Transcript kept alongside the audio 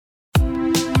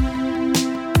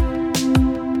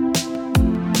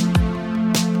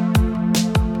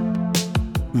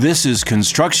This is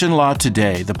Construction Law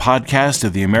Today, the podcast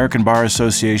of the American Bar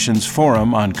Association's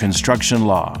Forum on Construction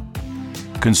Law.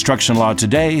 Construction Law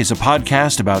Today is a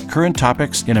podcast about current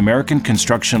topics in American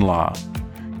construction law.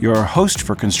 Your host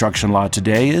for Construction Law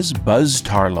Today is Buzz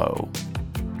Tarlow.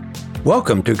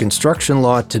 Welcome to Construction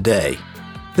Law Today.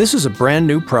 This is a brand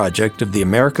new project of the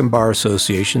American Bar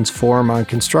Association's Forum on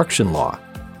Construction Law.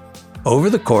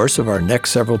 Over the course of our next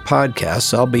several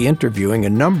podcasts, I'll be interviewing a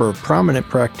number of prominent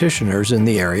practitioners in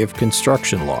the area of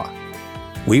construction law.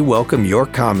 We welcome your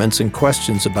comments and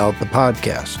questions about the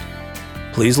podcast.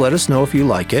 Please let us know if you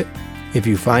like it, if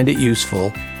you find it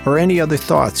useful, or any other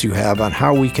thoughts you have on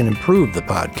how we can improve the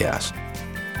podcast.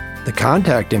 The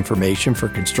contact information for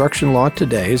Construction Law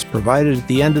Today is provided at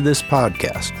the end of this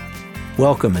podcast.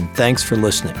 Welcome and thanks for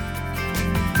listening.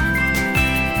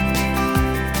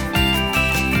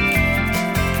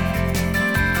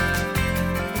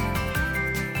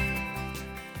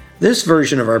 This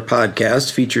version of our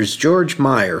podcast features George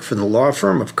Meyer from the law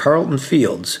firm of Carlton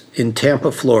Fields in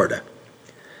Tampa, Florida.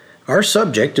 Our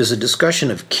subject is a discussion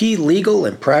of key legal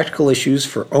and practical issues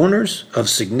for owners of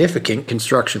significant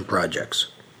construction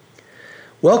projects.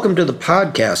 Welcome to the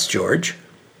podcast, George.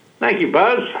 Thank you,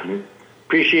 Buzz.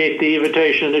 Appreciate the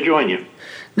invitation to join you.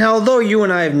 Now, although you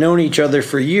and I have known each other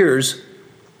for years,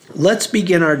 let's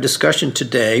begin our discussion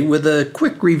today with a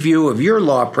quick review of your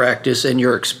law practice and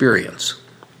your experience.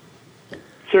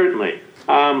 Certainly.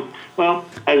 Well,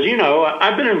 as you know,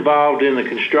 I've been involved in the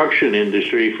construction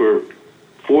industry for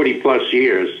 40 plus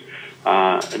years.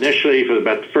 Initially, for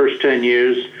about the first 10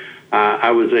 years,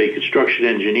 I was a construction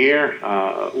engineer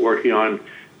working on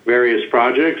various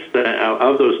projects.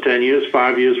 Of those 10 years,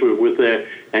 5 years were with the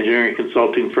engineering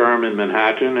consulting firm in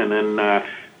Manhattan, and then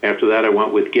after that I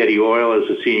went with Getty Oil as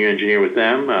a senior engineer with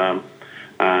them.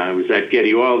 I was at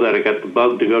Getty Oil that I got the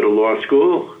bug to go to law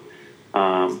school.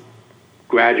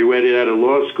 Graduated out of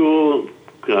law school,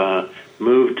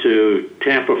 moved to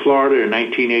Tampa, Florida in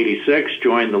 1986,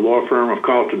 joined the law firm of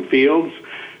Carlton Fields,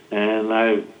 and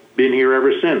I've been here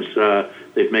ever since.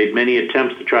 They've made many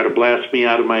attempts to try to blast me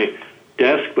out of my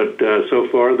desk, but so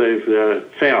far they've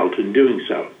failed in doing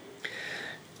so.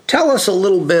 Tell us a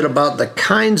little bit about the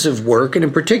kinds of work, and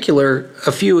in particular,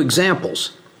 a few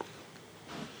examples.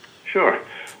 Sure.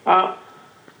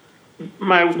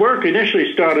 My work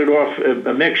initially started off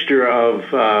a mixture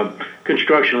of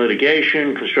construction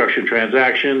litigation, construction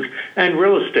transactions, and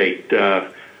real estate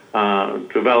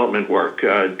development work.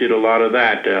 Did a lot of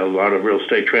that, a lot of real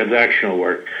estate transactional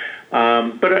work.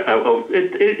 But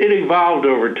it evolved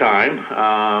over time,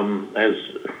 as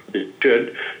it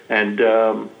should. And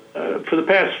for the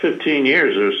past 15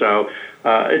 years or so,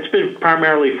 it's been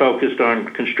primarily focused on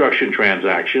construction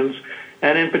transactions,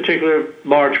 and in particular,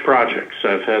 large projects.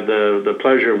 I've had the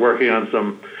pleasure of working on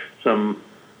some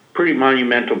pretty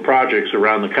monumental projects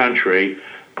around the country.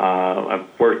 I've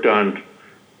worked on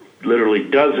literally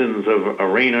dozens of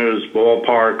arenas,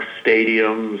 ballparks,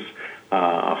 stadiums,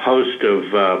 a host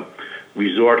of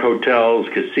resort hotels,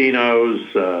 casinos,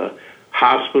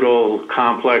 hospital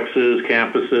complexes,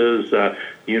 campuses,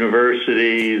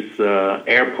 universities,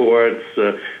 airports.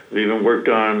 I've even worked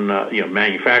on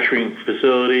manufacturing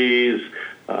facilities,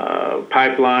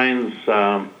 pipelines,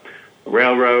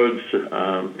 railroads.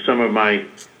 Some of my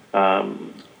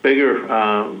bigger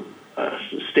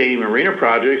stadium arena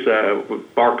projects,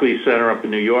 Barclays Center up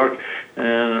in New York,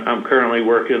 and I'm currently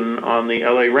working on the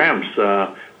LA Rams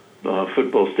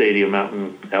football stadium out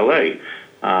in LA.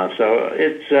 So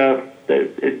it's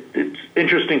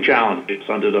interesting challenges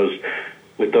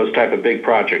with those type of big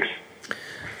projects.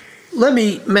 Let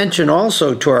me mention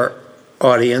also to our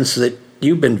audience that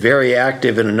you've been very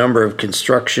active in a number of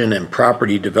construction and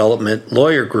property development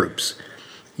lawyer groups.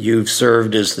 You've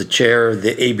served as the chair of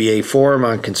the ABA Forum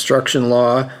on Construction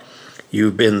Law.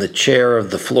 You've been the chair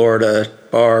of the Florida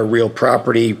Bar Real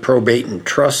Property, Probate, and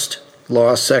Trust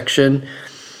Law section.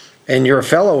 And you're a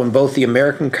fellow in both the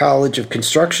American College of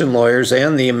Construction Lawyers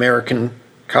and the American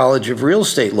College of Real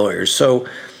Estate Lawyers. So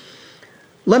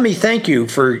let me thank you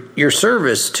for your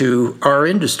service to our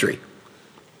industry.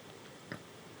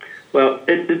 Well,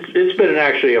 it's been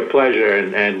actually a pleasure,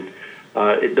 and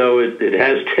though it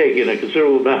has taken a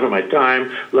considerable amount of my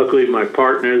time, luckily my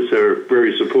partners are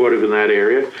very supportive in that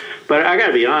area. But I got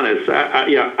to be honest,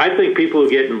 I think people who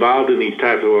get involved in these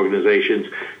types of organizations,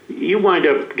 you wind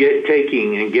up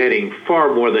taking and getting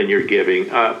far more than you're giving.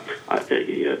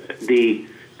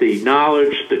 The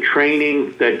knowledge, the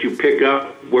training that you pick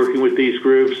up working with these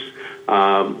groups,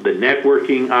 the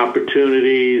networking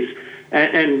opportunities,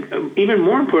 and even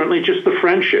more importantly, just the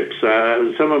friendships.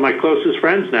 Some of my closest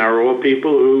friends now are all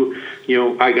people who,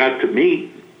 I got to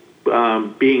meet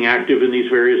being active in these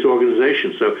various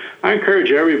organizations. So I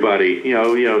encourage everybody,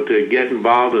 to get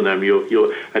involved in them.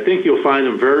 I think you'll find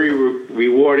them very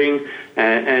rewarding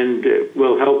and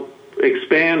will help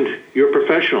expand your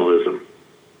professionalism.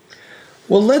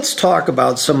 Well, let's talk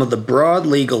about some of the broad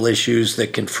legal issues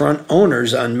that confront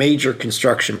owners on major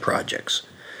construction projects.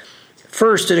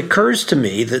 First, it occurs to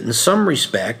me that in some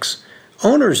respects,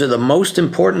 owners are the most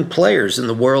important players in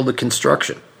the world of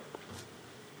construction.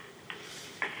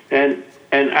 And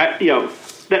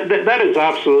that is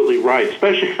absolutely right,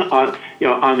 especially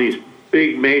on these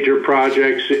big major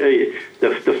projects,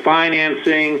 the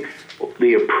financing,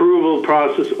 the approval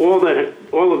process, all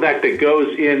of that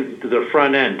goes into the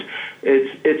front end.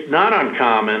 It's not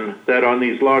uncommon that on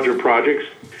these larger projects,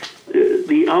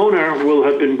 the owner will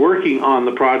have been working on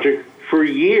the project for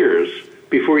years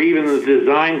before even the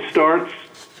design starts,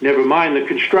 never mind the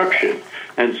construction.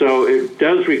 And so it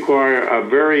does require a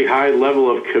very high level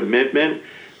of commitment.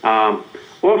 From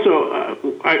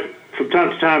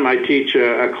time to time, I teach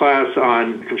a class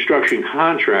on construction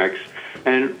contracts,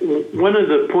 and one of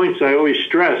the points I always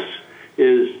stress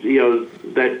is,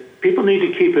 that people need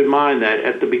to keep in mind that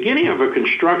at the beginning of a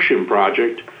construction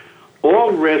project,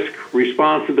 all risk,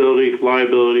 responsibility,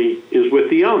 liability is with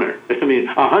the owner.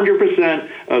 100%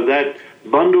 of that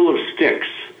bundle of sticks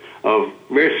of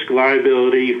risk,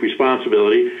 liability,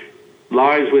 responsibility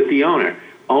lies with the owner.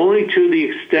 Only to the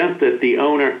extent that the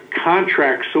owner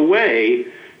contracts away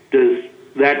does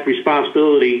that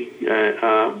responsibility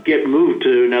get moved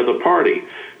to another party.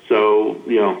 So,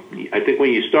 I think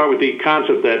when you start with the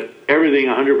concept that everything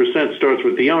 100% starts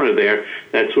with the owner there,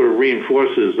 that sort of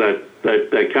reinforces that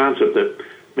concept that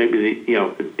maybe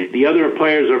the other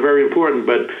players are very important,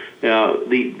 but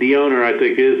the owner, I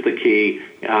think, is the key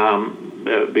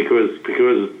because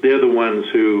they're the ones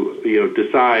who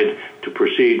decide to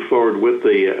proceed forward with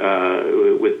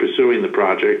with pursuing the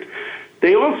project.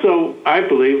 They also, I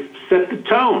believe, set the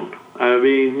tone. Are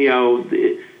we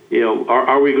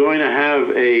going to have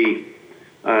a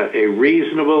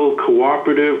reasonable,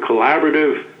 cooperative,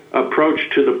 collaborative approach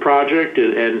to the project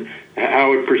and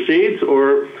how it proceeds,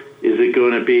 or is it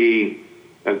going to be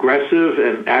aggressive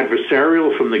and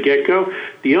adversarial from the get-go?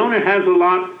 The owner has a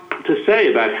lot to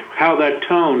say about how that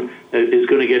tone is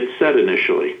going to get set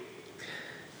initially.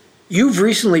 You've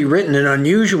recently written an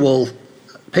unusual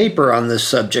paper on this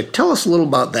subject. Tell us a little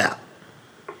about that.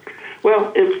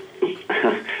 Well, it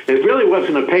really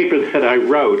wasn't a paper that I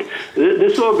wrote.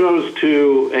 This all goes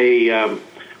to a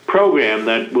program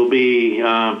that will be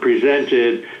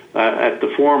presented at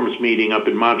the Forums meeting up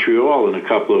in Montreal in a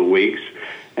couple of weeks.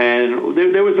 And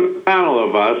there was a panel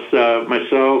of us,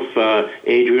 myself,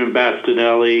 Adrian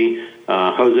Bastinelli,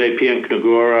 Jose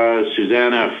Piancagora,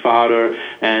 Susanna Fodder,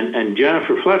 and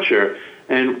Jennifer Fletcher.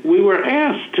 And we were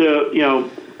asked to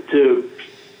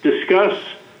discuss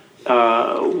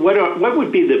what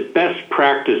would be the best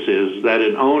practices that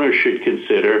an owner should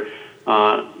consider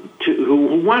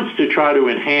who wants to try to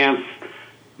enhance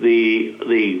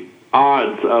the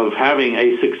odds of having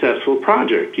a successful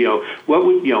project. What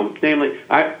would namely,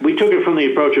 we took it from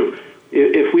the approach of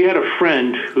if we had a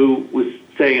friend who was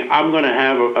saying, I'm going to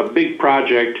have a big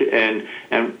project, and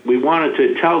we wanted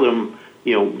to tell them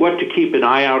what to keep an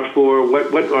eye out for,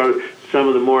 what are some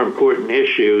of the more important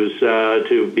issues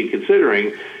to be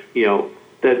considering,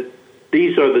 that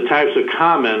these are the types of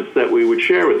comments that we would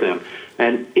share with them.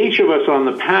 And each of us on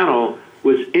the panel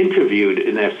was interviewed,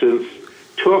 in essence,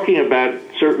 talking about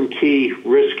certain key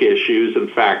risk issues and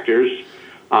factors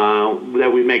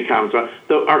that we make comments on.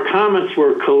 Our comments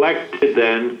were collected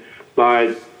then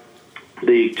by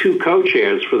the two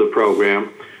co-chairs for the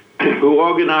program, who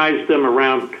organized them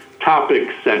around topic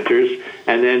centers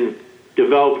and then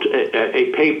developed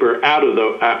a paper out of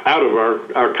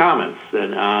our comments,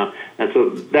 and so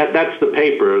that's the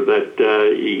paper that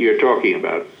you're talking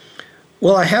about.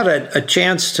 Well, I had a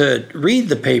chance to read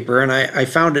the paper, and I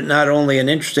found it not only an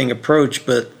interesting approach,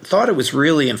 but thought it was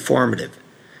really informative.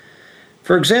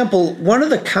 For example, one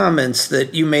of the comments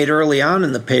that you made early on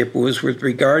in the paper was with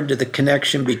regard to the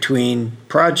connection between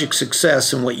project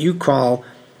success and what you call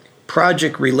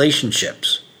project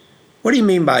relationships. What do you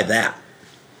mean by that?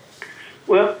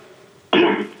 Well,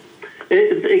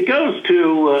 it goes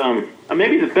to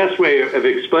maybe the best way of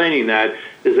explaining that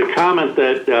is a comment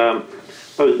that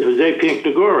Jose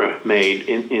Piancagora made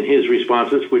in his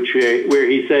responses, where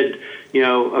he said,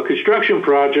 a construction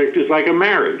project is like a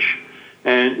marriage,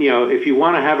 and if you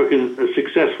want to have a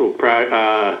successful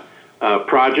project,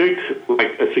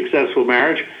 like a successful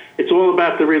marriage, it's all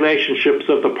about the relationships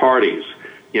of the parties.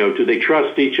 Do they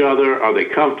trust each other? Are they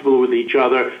comfortable with each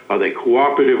other? Are they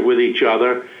cooperative with each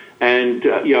other? And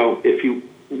if you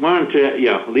wanted to,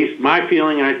 at least my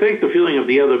feeling, and I think the feeling of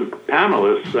the other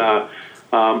panelists,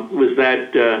 was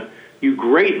that you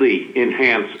greatly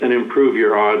enhance and improve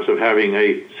your odds of having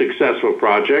a successful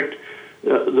project.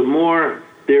 The more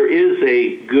there is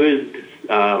a good,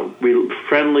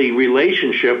 friendly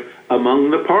relationship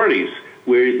among the parties,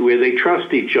 where they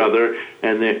trust each other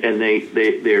and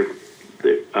they're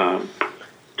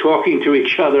talking to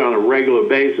each other on a regular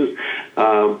basis,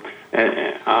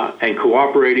 and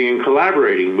cooperating and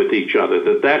collaborating with each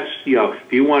other. That's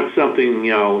if you want something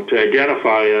to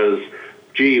identify as,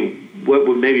 what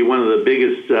would maybe one of the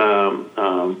biggest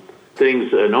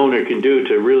things an owner can do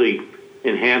to really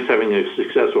enhance having a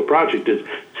successful project is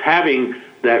having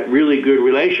that really good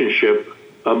relationship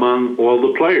among all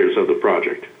the players of the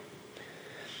project.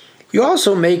 You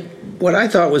also make what I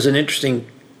thought was an interesting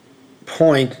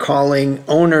point, calling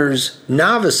owners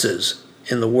novices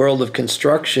in the world of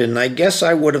construction. I guess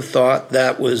I would have thought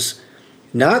that was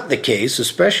not the case,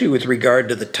 especially with regard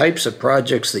to the types of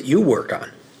projects that you work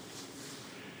on.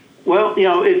 Well,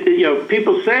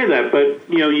 people say that, but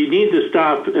you need to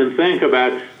stop and think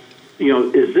about,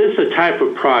 is this a type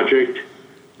of project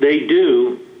they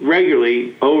do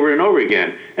regularly over and over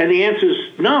again? And the answer is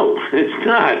no, it's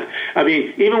not. I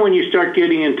mean, even when you start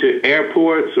getting into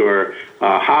airports or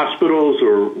hospitals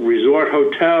or resort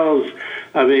hotels,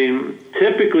 I mean,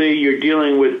 typically you're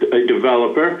dealing with a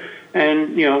developer,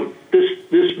 and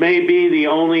this may be the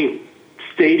only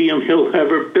stadium he'll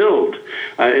ever build.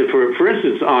 For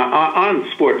instance, on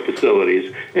sport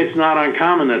facilities, it's not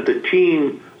uncommon that the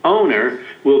team owner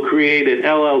will create an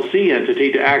LLC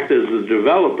entity to act as the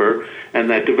developer, and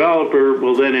that developer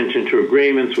will then enter into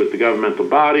agreements with the governmental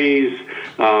bodies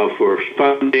for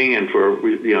funding and for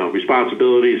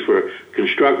responsibilities for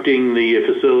constructing the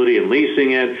facility and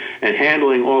leasing it and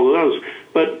handling all of those.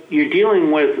 But you're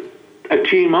dealing with a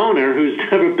team owner who's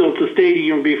never built a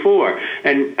stadium before,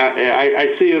 and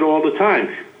I see it all the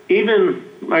time. Even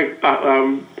like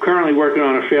I'm currently working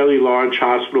on a fairly large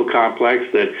hospital complex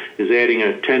that is adding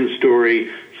a 10-story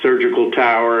surgical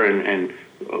tower and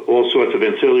all sorts of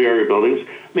ancillary buildings.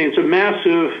 I mean, it's a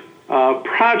massive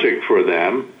project for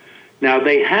them. Now,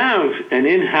 they have an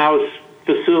in-house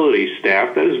facility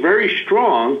staff that is very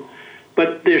strong,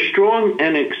 but they're strong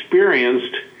and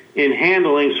experienced in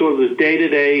handling sort of the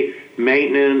day-to-day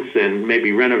maintenance and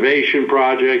maybe renovation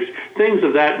projects, things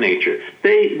of that nature.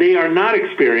 They are not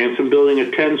experienced in building a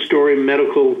 10-story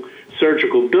medical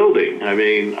surgical building. I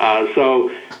mean,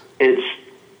 so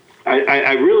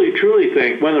I really truly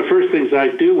think one of the first things I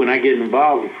do when I get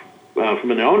involved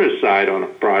from an owner's side on a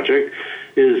project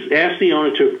is ask the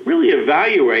owner to really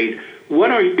evaluate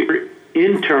what are your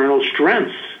internal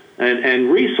strengths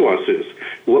and resources.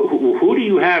 Who do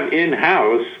you have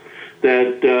in-house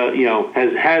that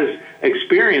has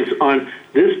experience on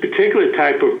this particular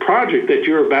type of project that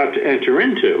you're about to enter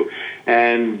into?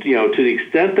 And to the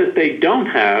extent that they don't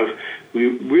have, we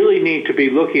really need to be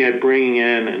looking at bringing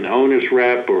in an owner's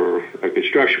rep or a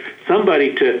construction,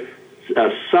 somebody to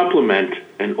supplement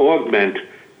and augment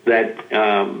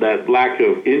that lack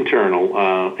of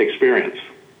internal experience.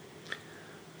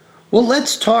 Well,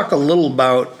 let's talk a little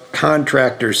about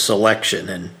contractor selection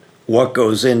and what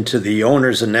goes into the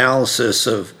owner's analysis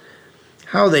of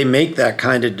how they make that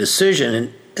kind of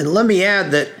decision. And let me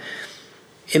add that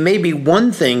it may be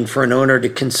one thing for an owner to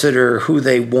consider who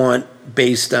they want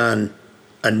based on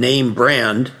a name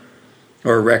brand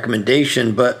or a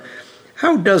recommendation, but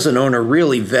how does an owner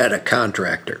really vet a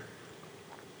contractor?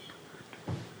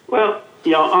 Well,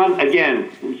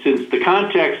 again, since the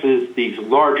context is these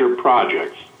larger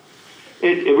projects,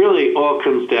 it really all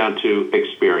comes down to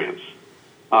experience.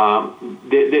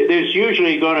 There's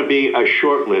usually going to be a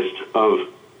short list of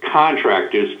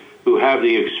contractors who have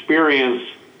the experience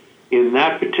in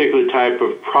that particular type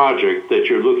of project that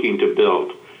you're looking to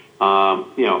build.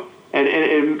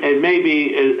 And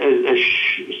maybe as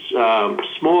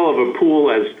small of a pool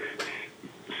as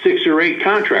 6 or 8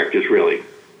 contractors, really.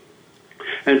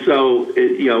 And so,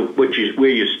 where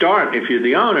you start, if you're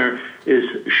the owner, is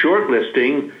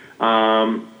shortlisting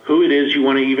who it is you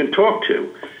want to even talk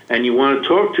to. And you want to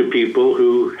talk to people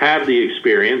who have the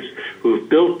experience, who've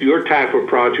built your type of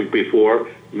project before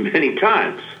many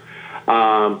times.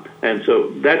 And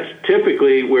so that's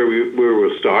typically where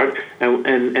we'll start. And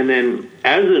then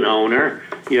as an owner,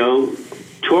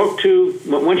 talk to,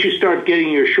 once you start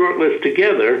getting your short list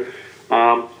together,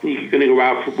 you're going to go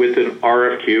out with an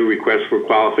RFQ, request for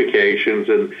qualifications,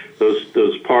 and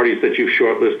those parties that you've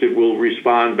shortlisted will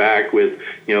respond back with,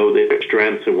 their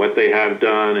strengths and what they have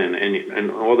done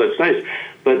and all that's nice.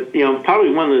 But,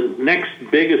 probably one of the next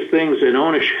biggest things an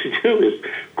owner should do is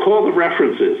call the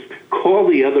references, call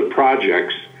the other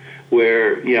projects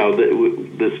where,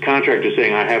 this contractor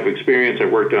saying, I have experience, I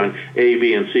worked on A,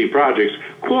 B, and C projects.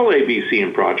 Call A, B, C,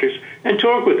 and projects and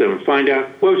talk with them and find out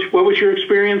what was your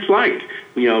experience like.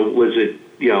 Was it,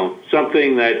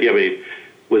 something that,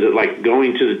 was it like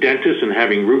going to the dentist and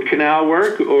having root canal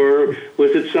work, or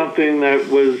was it something that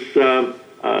was,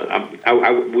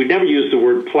 we never use the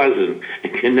word pleasant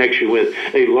in connection with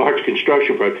a large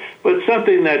construction project, but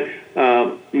something that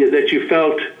that you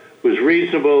felt was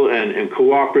reasonable and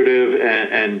cooperative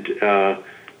and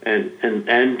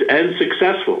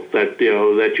successful. That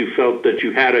that you felt that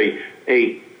you had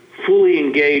a fully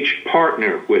engaged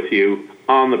partner with you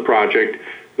on the project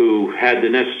who had the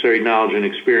necessary knowledge and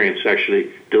experience to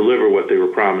actually deliver what they were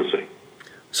promising.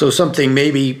 So something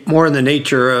maybe more in the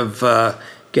nature of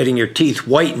getting your teeth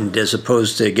whitened as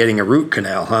opposed to getting a root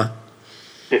canal, huh?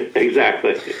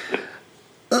 Exactly.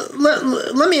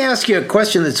 Let me ask you a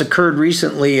question that's occurred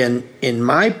recently in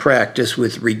my practice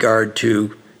with regard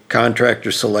to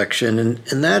contractor selection,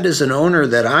 and that is an owner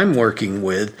that I'm working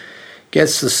with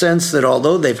gets the sense that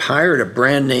although they've hired a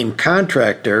brand name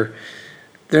contractor,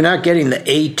 they're not getting the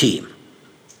A team.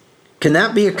 Can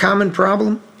that be a common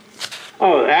problem?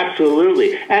 Oh,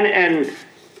 absolutely. And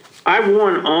I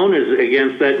warn owners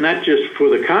against that, not just for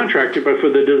the contractor, but for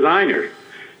the designer.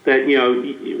 That,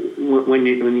 when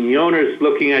the owner is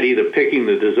looking at either picking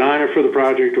the designer for the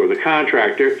project or the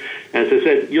contractor, as I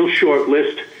said, you'll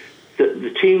shortlist.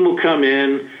 The team will come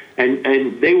in,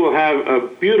 and they will have a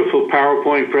beautiful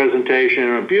PowerPoint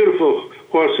presentation, a beautiful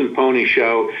horse and pony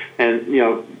show, and,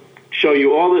 show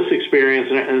you all this experience,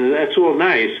 and that's all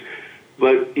nice.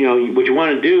 But, what you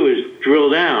want to do is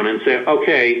drill down and say,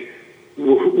 okay,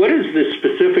 what is the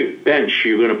specific bench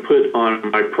you're going to put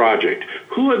on my project?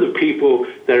 Who are the people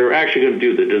that are actually going to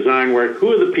do the design work?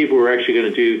 Who are the people who are actually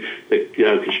going to do the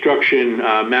construction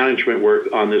management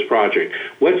work on this project?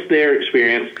 What's their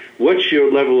experience? What's your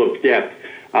level of depth?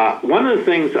 One of the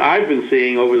things I've been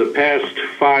seeing over the past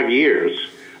 5 years,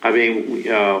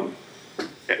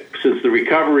 since the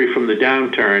recovery from the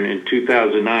downturn in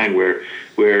 2009, where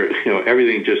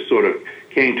everything just sort of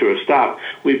came to a stop,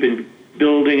 we've been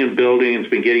building and building, and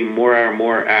it's been getting more and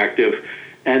more active.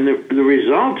 And the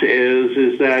result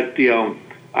is that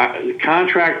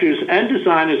contractors and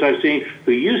designers I've seen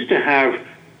who used to have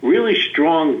really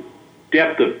strong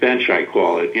depth of bench, I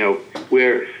call it,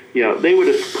 where they would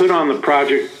have put on the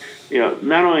project.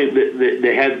 Not only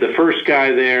they had the first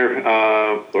guy there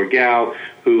or gal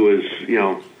who was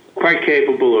quite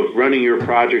capable of running your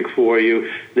project for you.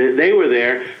 They were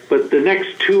there, but the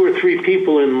next 2 or 3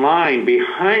 people in line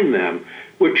behind them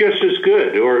were just as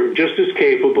good or just as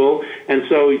capable. And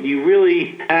so you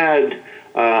really had,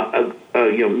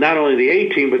 not only the A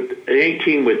team, but an A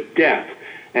team with depth.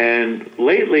 And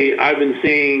lately, I've been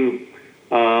seeing,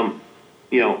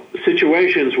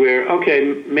 situations where,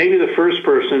 okay, maybe the first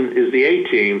person is the A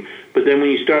team, but then when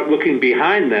you start looking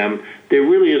behind them, there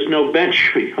really is no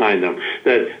bench behind them.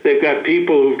 That they've got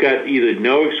people who've got either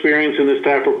no experience in this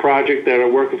type of project that are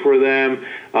working for them,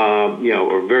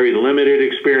 or very limited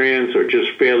experience, or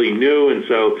just fairly new. And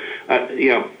so,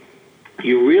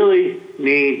 you really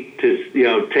need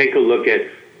to, take a look at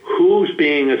who's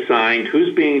being assigned,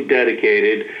 who's being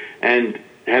dedicated, and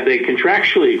have they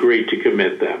contractually agreed to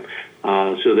commit them,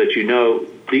 so that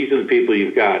these are the people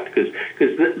you've got. Because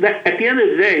at the end of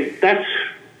the day, that's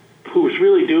who's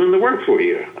really doing the work for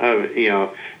you.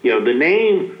 The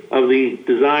name of the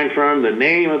design firm, the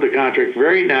name of the contract,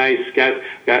 very nice. Got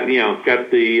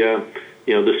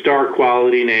the star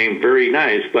quality name, very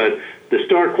nice. But the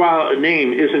star quality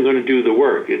name isn't going to do the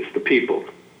work. It's the people.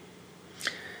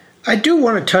 I do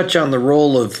want to touch on the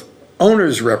role of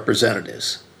owners'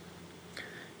 representatives.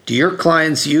 Do your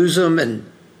clients use them,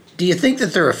 and do you think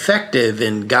that they're effective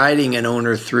in guiding an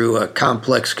owner through a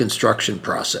complex construction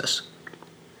process?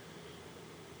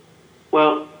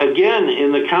 Well, again,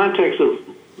 in the context of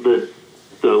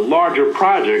the larger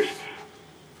projects,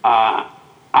 I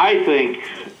think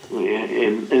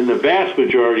in the vast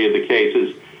majority of the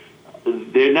cases,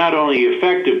 they're not only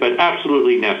effective but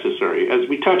absolutely necessary. As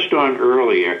we touched on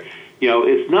earlier,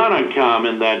 it's not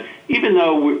uncommon that even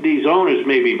though these owners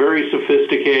may be very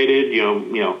sophisticated,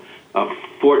 a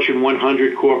Fortune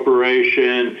 100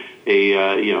 corporation, a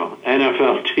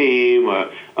NFL team,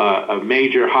 a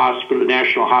major hospital,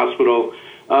 national hospital,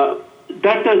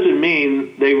 that doesn't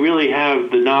mean they really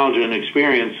have the knowledge and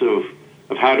experience of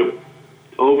how to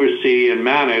oversee and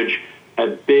manage a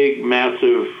big,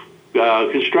 massive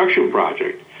construction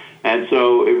project. And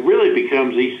so it really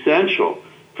becomes essential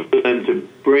for them to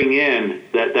bring in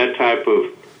that type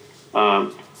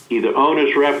of either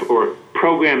owner's rep or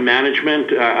program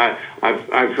management.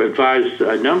 I've advised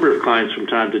a number of clients from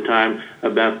time to time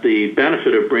about the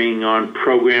benefit of bringing on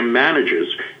program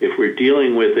managers if we're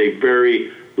dealing with a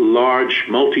very large,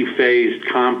 multi-phased,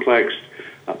 complex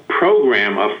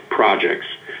program of projects.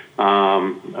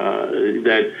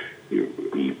 That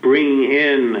bringing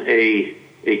in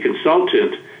a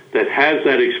consultant that has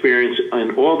that experience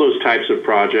in all those types of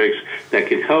projects that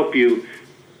can help you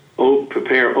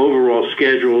prepare overall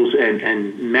schedules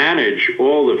and manage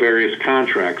all the various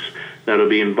contracts that'll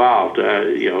be involved.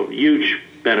 Huge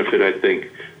benefit, I think,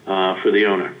 for the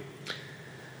owner.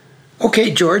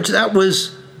 Okay, George, that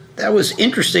was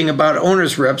interesting about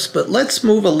owner's reps, but let's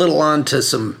move a little on to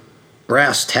some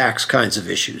brass tacks kinds of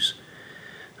issues.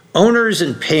 Owners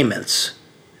and payments.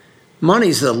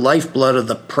 Money's the lifeblood of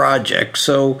the project,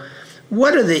 so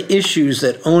what are the issues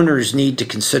that owners need to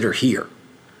consider here?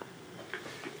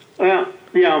 Well,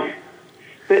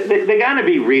 they got to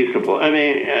be reasonable. I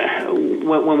mean,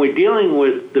 when we're dealing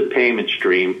with the payment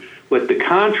stream, what the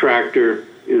contractor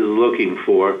is looking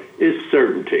for is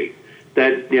certainty.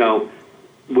 That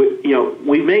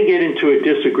we may get into a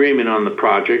disagreement on the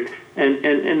project,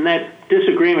 and that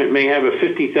disagreement may have a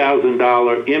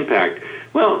 $50,000 impact.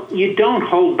 Well, you don't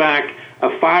hold back a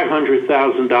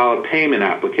 $500,000 payment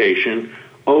application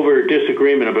over a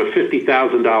disagreement of a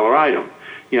 $50,000 item.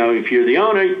 If you're the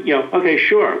owner, okay,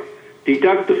 sure,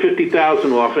 deduct the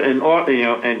 $50,000 off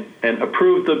and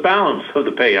approve the balance of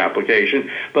the pay application,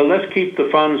 but let's keep the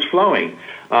funds flowing.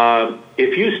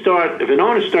 If an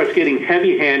owner starts getting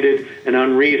heavy-handed and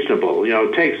unreasonable,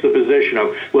 takes the position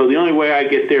of, well, the only way I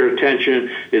get their attention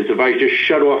is if I just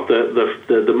shut off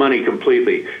the money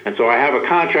completely. And so I have a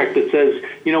contract that says,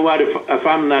 you know what, if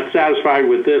I'm not satisfied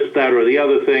with this, that, or the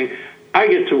other thing, I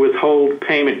get to withhold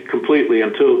payment completely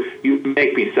until you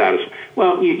make me satisfied.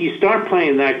 Well, you start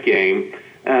playing that game,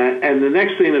 and the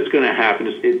next thing that's going to happen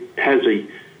is it has a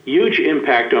huge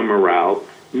impact on morale.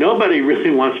 Nobody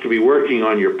really wants to be working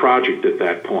on your project at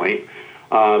that point.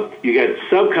 You got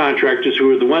subcontractors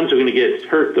who are the ones who are going to get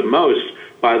hurt the most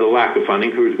by the lack of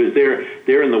funding, because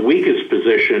they're in the weakest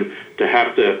position to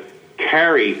have to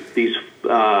carry these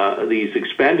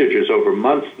expenditures over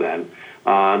months. Then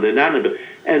they're not in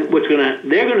and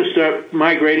they're going to start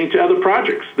migrating to other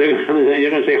projects. They're going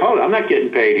to say, hold on, I'm not getting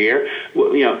paid here.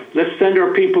 Well, let's send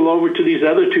our people over to these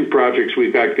other two projects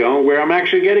we've got going where I'm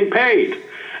actually getting paid.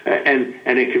 And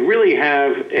it can really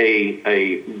have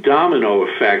a domino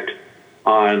effect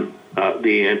on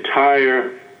the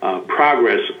entire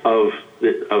progress of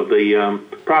the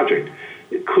project.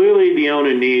 Clearly, the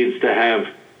owner needs to have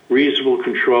reasonable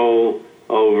control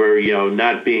over,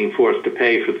 not being forced to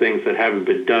pay for things that haven't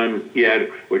been done yet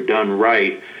or done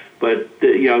right. But,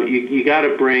 you got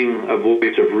to bring a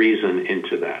voice of reason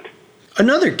into that.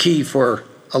 Another key for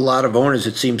a lot of owners,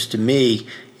 it seems to me,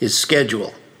 is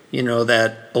schedule.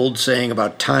 That old saying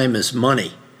about time is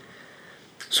money.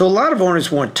 So a lot of owners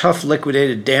want tough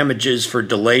liquidated damages for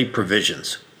delay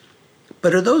provisions.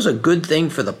 But are those a good thing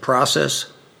for the process?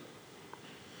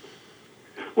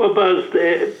 Well, Buzz,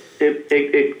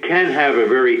 it can have a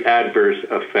very adverse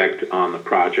effect on the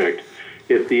project.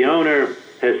 If the owner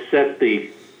has set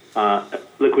the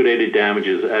liquidated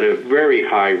damages at a very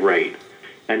high rate,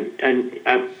 and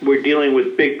we're dealing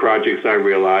with big projects, I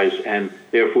realize, and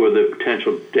therefore the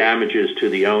potential damages to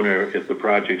the owner if the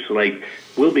project's late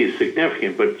will be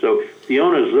significant. But so the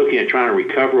owner is looking at trying to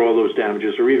recover all those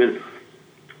damages, or even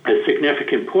a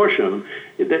significant portion of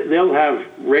them. They'll have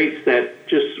rates that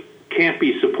just can't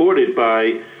be supported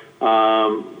by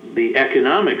the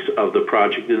economics of the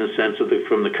project in the sense of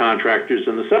from the contractors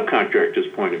and the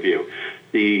subcontractors' point of view.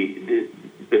 The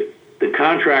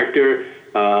contractor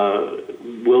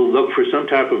will look for some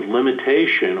type of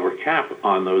limitation or cap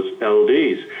on those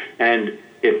LDs. And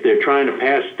if they're trying to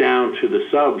pass down to the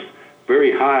subs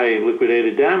very high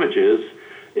liquidated damages,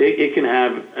 it can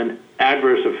have an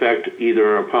adverse effect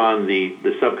either upon the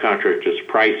subcontractor's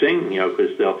pricing,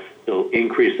 because they'll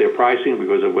increase their pricing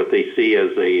because of what they see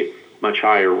as a much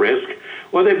higher risk,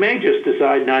 or they may just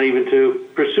decide not even to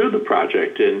pursue the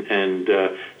project, and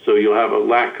so you'll have a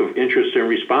lack of interest and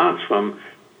response from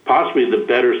possibly the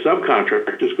better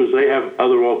subcontractors because they have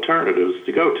other alternatives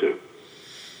to go to.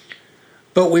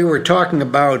 But we were talking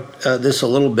about this a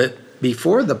little bit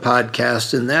before the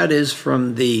podcast, and that is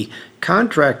from the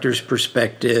contractor's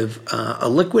perspective, a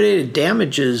liquidated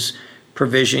damages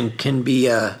provision can be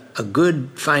a good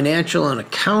financial and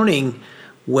accounting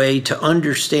way to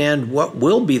understand what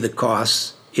will be the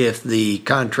costs if the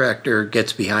contractor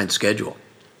gets behind schedule.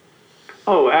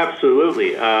 Oh,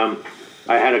 absolutely.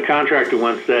 I had a contractor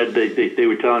once said they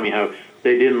were telling me how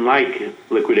they didn't like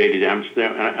liquidated damages.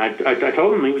 I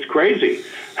told them he was crazy.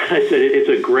 I said it's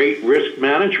a great risk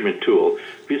management tool,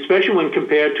 especially when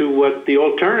compared to what the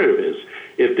alternative is.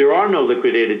 If there are no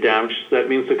liquidated damages, that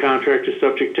means the contract is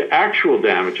subject to actual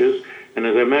damages. And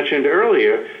as I mentioned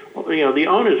earlier, the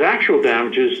owner's actual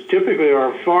damages typically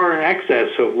are far in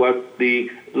excess of what the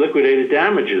liquidated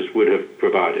damages would have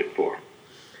provided for.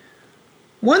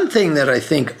 One thing that I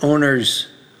think owners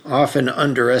often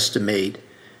underestimate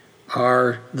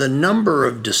are the number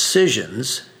of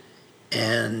decisions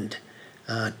and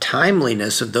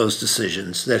timeliness of those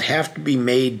decisions that have to be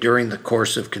made during the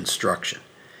course of construction.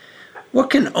 What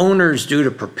can owners do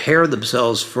to prepare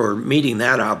themselves for meeting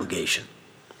that obligation?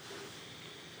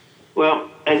 Well,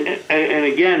 and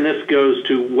again, this goes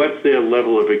to what's their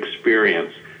level of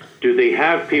experience. Do they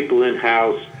have people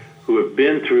in-house who have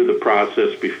been through the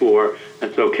process before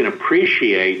and so can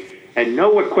appreciate and know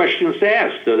what questions to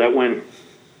ask, so that when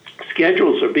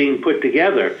schedules are being put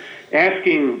together,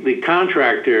 asking the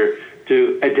contractor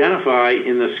to identify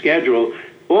in the schedule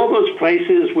all those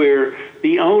places where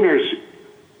the owner's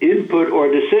input or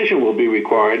decision will be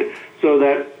required, so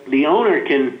that the owner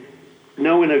can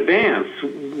know in advance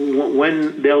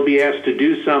when they'll be asked to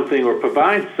do something or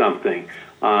provide something.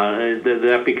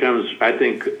 That becomes, I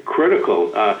think,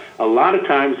 critical. A lot of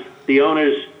times the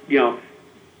owners,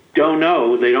 don't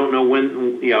know. They don't know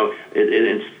when,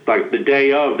 it's like the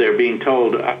day of, they're being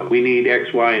told, we need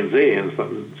X, Y, and Z.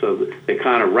 And so they're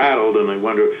kind of rattled and they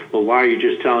wonder, well, why are you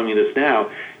just telling me this now?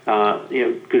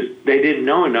 Because they didn't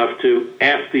know enough to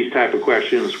ask these type of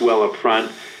questions well up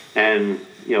front. And,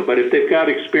 but if they've got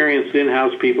experienced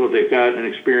in-house people, if they've got an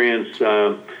experienced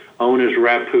owner's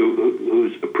rep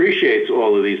who appreciates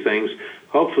all of these things,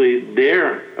 hopefully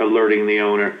they're alerting the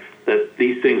owner that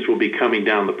these things will be coming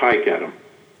down the pike at them.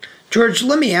 George,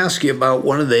 let me ask you about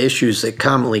one of the issues that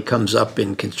commonly comes up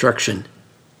in construction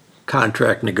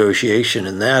contract negotiation,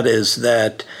 and that is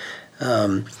that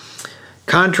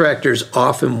contractors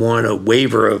often want a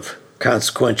waiver of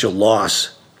consequential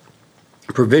loss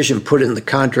provision put in the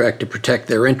contract to protect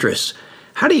their interests.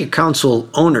 How do you counsel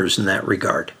owners in that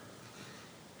regard?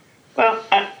 Well,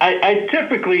 I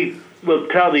typically will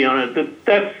tell the owner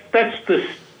that that's the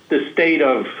state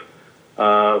of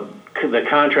the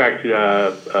contract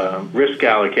risk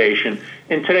allocation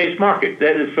in today's market.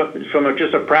 That is from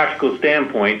just a practical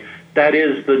standpoint, that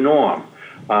is the norm.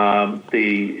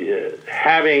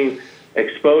 Having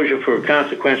exposure for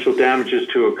consequential damages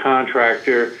to a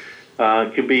contractor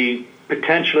could be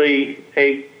potentially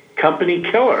a company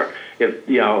killer if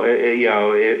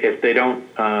they don't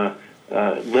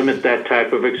limit that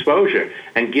type of exposure.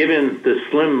 And given the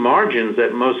slim margins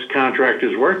that most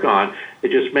contractors work on,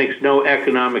 it just makes no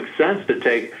economic sense to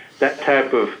take that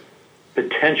type of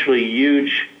potentially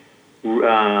huge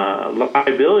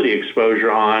liability exposure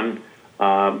on,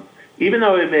 even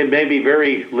though it may be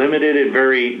very limited and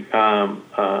very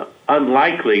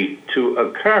unlikely to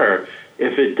occur.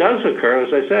 If it does occur,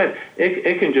 as I said,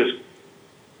 it can just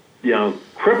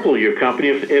cripple your company,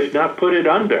 if not put it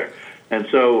under. And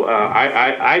so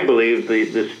I believe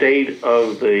the state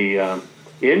of the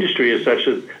industry is such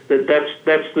that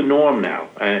that's the norm now.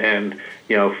 And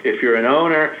if you're an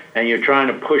owner and you're trying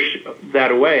to push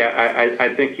that away,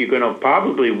 I think you're going to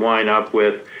probably wind up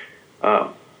with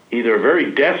either a very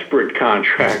desperate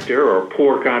contractor or a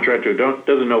poor contractor who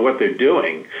doesn't know what they're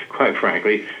doing, quite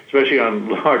frankly, especially on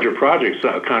larger projects,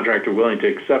 a contractor willing to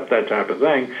accept that type of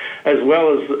thing, as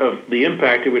well as of the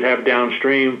impact it would have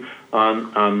downstream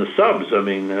on the subs. I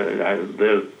mean,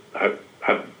 I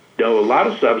know a lot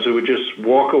of subs who would just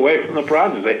walk away from the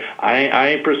project and say, I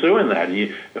ain't pursuing that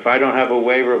if I don't have a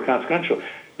waiver of consequential.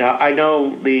 Now, I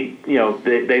know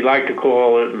they like to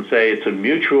call it and say it's a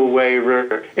mutual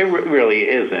waiver. It really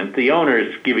isn't. The owner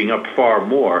is giving up far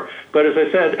more. But as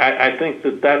I said, I think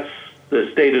that's the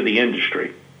state of the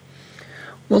industry.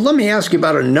 Well, let me ask you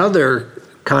about another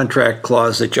contract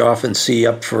clause that you often see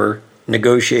up for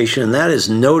negotiation, and that is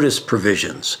notice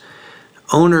provisions.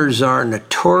 Owners are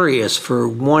notorious for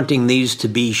wanting these to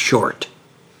be short.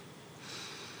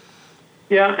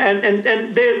 Yeah, and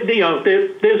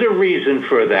there's a reason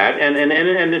for that, and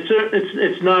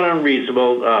it's not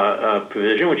unreasonable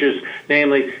provision, which is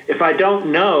namely, if I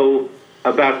don't know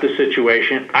about the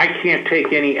situation, I can't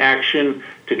take any action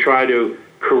to try to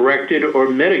correct it or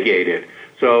mitigate it.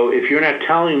 So if you're not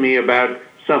telling me about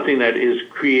something that is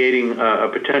creating a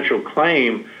potential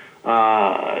claim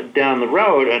down the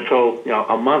road until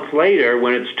a month later,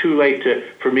 when it's too late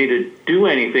for me to do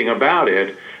anything about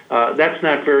it, that's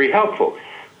not very helpful.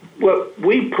 What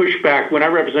we push back, when I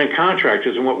represent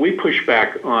contractors, and what we push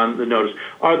back on the notice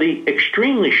are the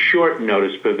extremely short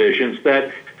notice provisions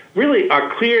that really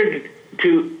are cleared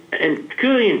to and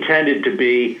clearly intended to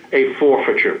be a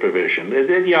forfeiture provision.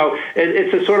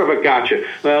 It's a sort of a gotcha.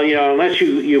 Well, unless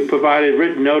you provided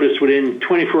written notice within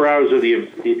 24 hours of the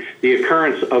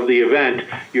occurrence of the event,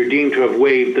 you're deemed to have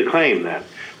waived the claim then.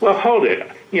 Well, hold it.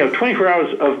 24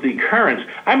 hours of the occurrence,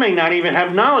 I may not even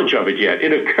have knowledge of it yet.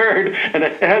 It occurred, and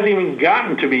it hasn't even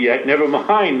gotten to me yet, never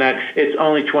mind that it's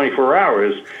only 24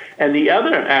 hours. And the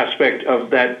other aspect of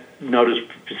that notice,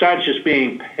 besides just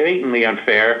being patently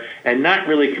unfair and not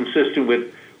really consistent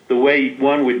with the way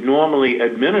one would normally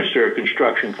administer a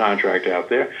construction contract out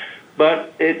there,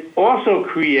 but it also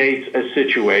creates a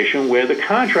situation where the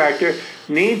contractor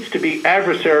needs to be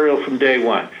adversarial from day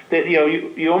one. That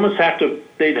you almost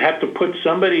they'd have to put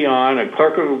somebody on, a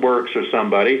clerk of the works or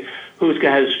somebody, whose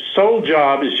sole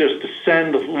job is just to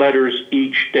send letters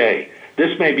each day.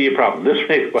 This may be a problem. This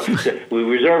may we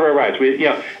reserve our rights.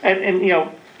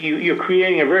 You're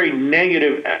creating a very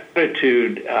negative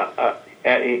attitude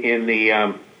in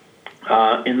the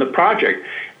project.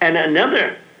 And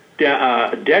another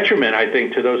detriment, I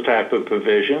think, to those type of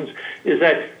provisions is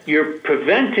that you're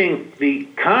preventing the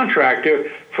contractor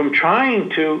from trying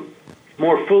to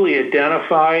more fully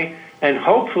identify and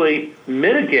hopefully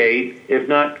mitigate, if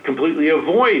not completely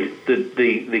avoid,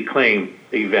 the claim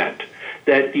event.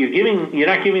 That you're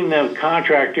not giving the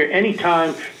contractor any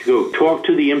time to go talk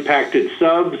to the impacted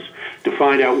subs to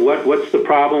find out what's the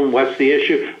problem, what's the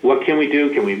issue, what can we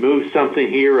do, can we move something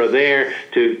here or there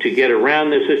to get around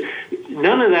this.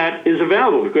 None of that is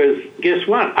available because guess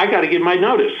what? I got to give my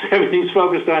notice. Everything's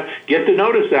focused on get the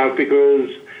notice out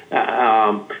because.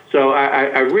 So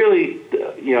I really,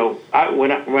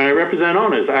 when I represent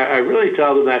owners, I really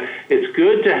tell them that it's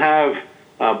good to have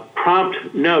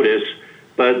prompt notice.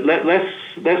 But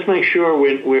let's make sure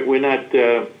we're not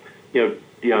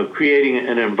creating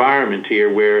an environment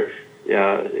here where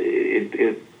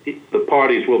the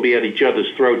parties will be at each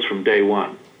other's throats from day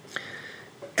one.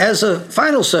 As a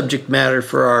final subject matter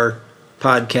for our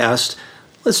podcast,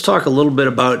 let's talk a little bit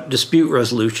about dispute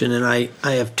resolution, and I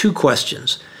have two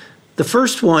questions. The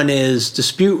first one is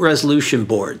dispute resolution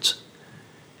boards.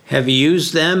 Have you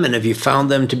used them, and have you found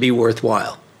them to be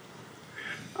worthwhile?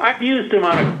 I've used them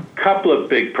on a couple of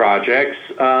big projects.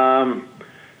 Tell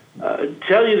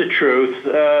you the truth,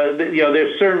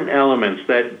 there's certain elements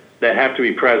that have to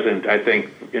be present, I think,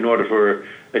 in order for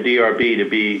a DRB to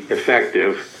be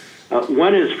effective.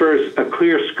 One is first a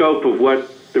clear scope of what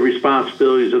the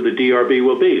responsibilities of the DRB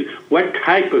will be. What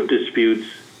type of disputes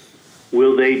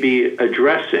will they be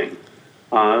addressing?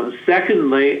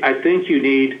 Secondly, I think you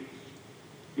need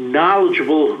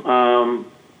knowledgeable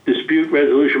dispute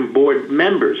resolution board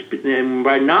members. And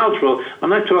by knowledgeable, I'm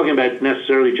not talking about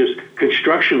necessarily just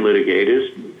construction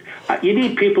litigators. You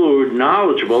need people who are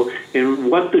knowledgeable in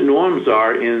what the norms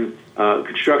are in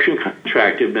construction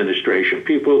contract administration,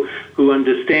 people who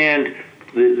understand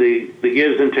the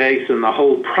gives and takes and the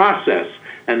whole process,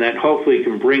 and that hopefully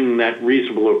can bring that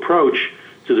reasonable approach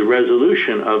to the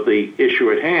resolution of the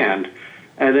issue at hand.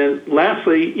 And then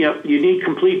lastly, you need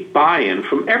complete buy-in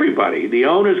from everybody. The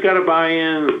owner's got to buy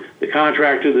in, the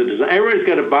contractor, the designer, everybody's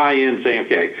got to buy in saying,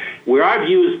 okay, where I've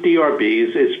used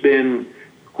DRBs, it's been,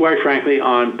 quite frankly,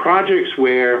 on projects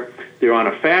where they're on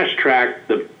a fast track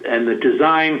and the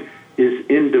design is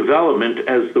in development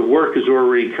as the work is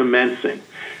already commencing.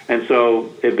 And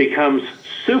so it becomes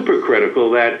super critical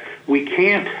that we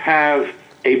can't have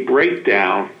a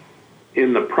breakdown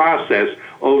in the process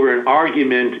over an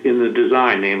argument in the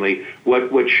design, namely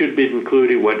what should be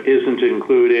included, what isn't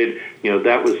included.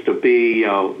 That was to be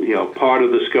part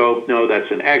of the scope. No, that's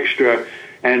an extra.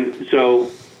 And so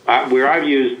where I've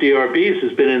used DRBs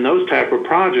has been in those type of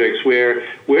projects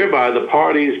whereby the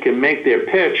parties can make their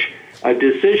pitch. A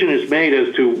decision is made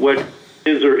as to what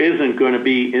is or isn't going to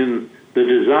be in the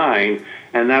design,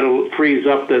 and that'll frees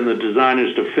up then the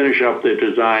designers to finish up their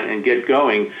design and get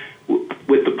going,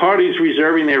 with the parties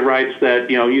reserving their rights that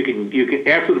you can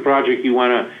after the project you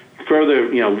want to further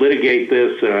litigate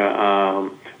this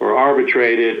or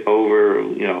arbitrate it over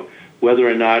whether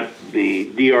or not the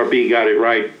DRB got it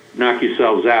right. Knock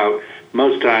yourselves out.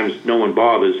 Most times no one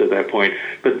bothers at that point.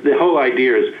 But the whole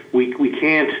idea is we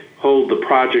can't hold the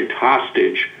project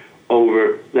hostage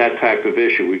over that type of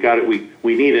issue.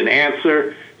 We need an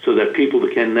answer so that people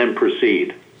can then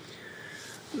proceed.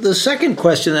 The second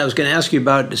question that I was going to ask you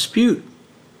about dispute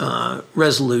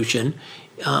resolution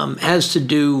has to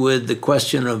do with the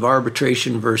question of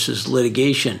arbitration versus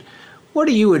litigation. What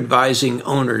are you advising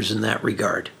owners in that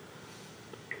regard?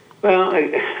 Well,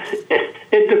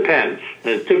 it depends.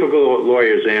 A typical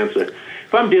lawyer's answer.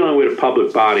 If I'm dealing with a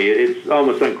public body, it's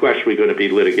almost unquestionably going to be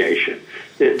litigation.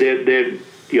 There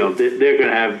they're going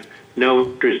to have no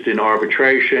interest in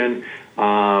arbitration.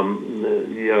 They'll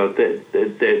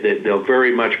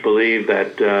very much believe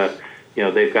that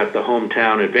they've got the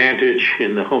hometown advantage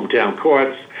in the hometown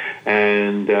courts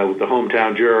and with the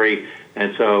hometown jury,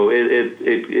 and so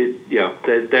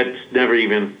that's never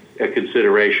even a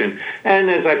consideration.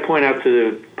 And as I point out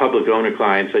to the public owner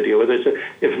clients I deal with, I say,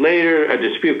 if later a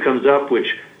dispute comes up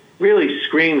which really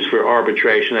screams for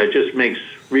arbitration, that just makes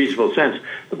reasonable sense,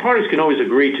 the parties can always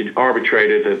agree to arbitrate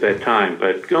it at that time.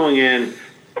 But going in,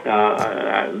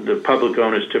 the public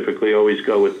owners typically always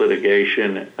go with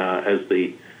litigation as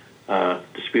the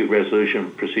dispute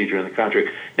resolution procedure in the contract.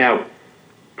 Now,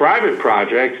 private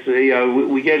projects,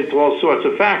 we get into all sorts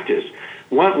of factors.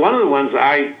 One of the ones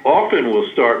I often will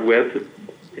start with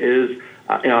is,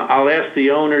 I'll ask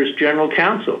the owner's general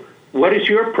counsel, what is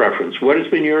your preference? What has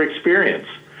been your experience?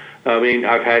 I mean,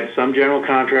 I've had some general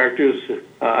contractors,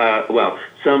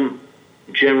 some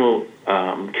general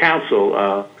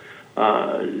counsel,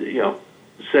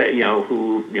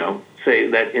 say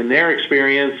that in their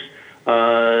experience,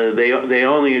 they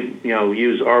only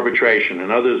use arbitration,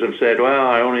 and others have said, well,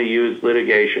 I only use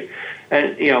litigation.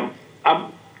 And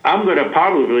I'm going to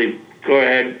probably go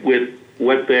ahead with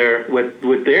what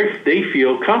they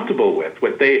feel comfortable with,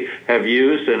 what they have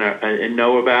used and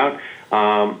know about,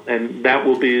 and that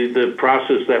will be the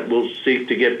process that we'll seek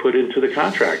to get put into the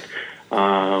contract.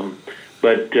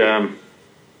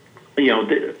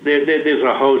 There's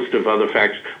a host of other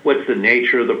factors. What's the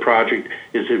nature of the project?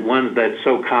 Is it one that's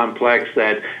so complex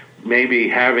that maybe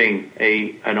having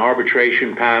an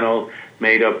arbitration panel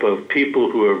made up of people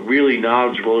who are really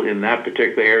knowledgeable in that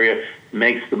particular area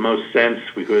makes the most sense,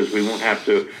 because we won't have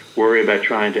to worry about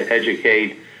trying to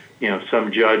educate,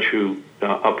 some judge who,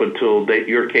 up until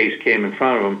your case came in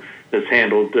front of him, has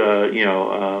handled,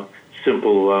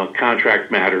 simple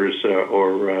contract matters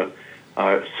or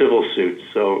civil suits.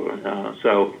 So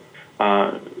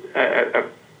I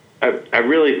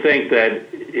really think that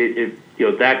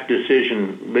that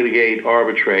decision, litigate,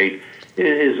 arbitrate,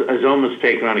 is almost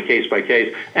taken on a case by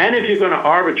case. And if you're going to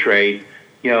arbitrate,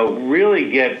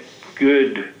 really get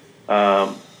good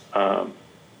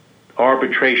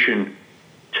arbitration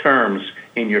terms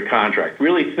in your contract.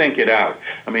 Really think it out.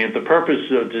 I mean, if the purpose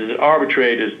of to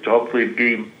arbitrate is to hopefully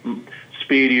be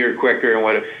speedier, quicker, and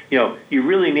whatever, you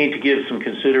really need to give some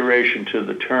consideration to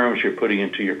the terms you're putting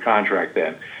into your contract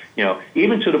then.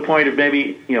 Even to the point of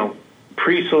maybe,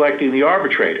 pre-selecting the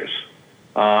arbitrators,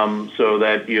 so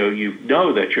that, you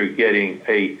know that you're getting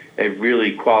a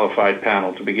really qualified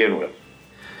panel to begin with.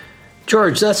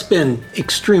 George, that's been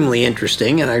extremely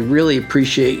interesting, and I really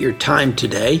appreciate your time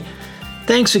today.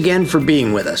 Thanks again for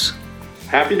being with us.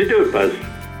 Happy to do it, Buzz.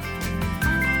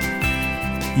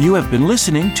 You have been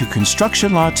listening to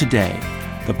Construction Law Today,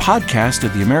 the podcast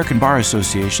of the American Bar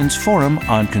Association's Forum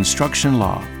on Construction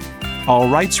Law. All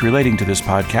rights relating to this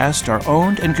podcast are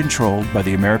owned and controlled by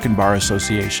the American Bar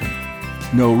Association.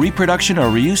 No reproduction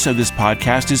or reuse of this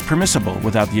podcast is permissible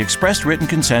without the express written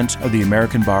consent of the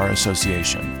American Bar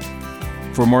Association.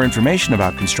 For more information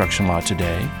about Construction Law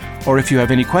Today, or if you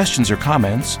have any questions or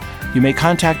comments, you may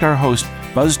contact our host,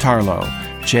 Buzz Tarlow,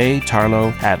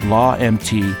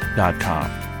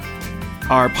 jtarlow@lawmt.com.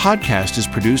 Our podcast is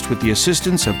produced with the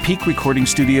assistance of Peak Recording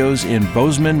Studios in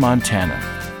Bozeman, Montana.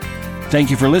 Thank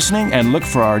you for listening, and look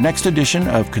for our next edition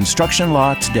of Construction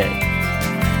Law Today.